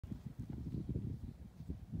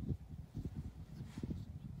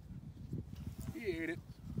He ate it.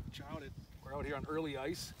 Chowed it. We're out here on early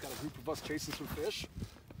ice. Got a group of us chasing some fish.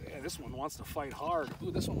 Yeah, this one wants to fight hard. Ooh,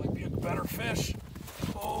 this one might be a better fish.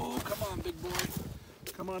 Oh, come on, big boy.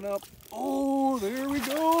 Come on up. Oh, there we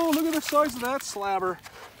go. Look at the size of that slabber.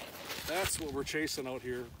 That's what we're chasing out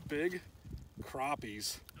here. Big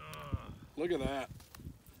crappies. Look at that.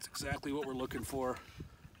 That's exactly what we're looking for.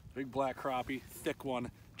 Big black crappie, thick one,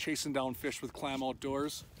 chasing down fish with Clam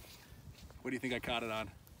Outdoors. What do you think I caught it on?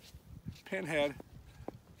 Pinhead.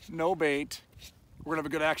 No bait. We're gonna have a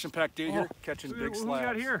good action-packed day here, catching big slabs. What do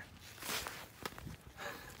we got here?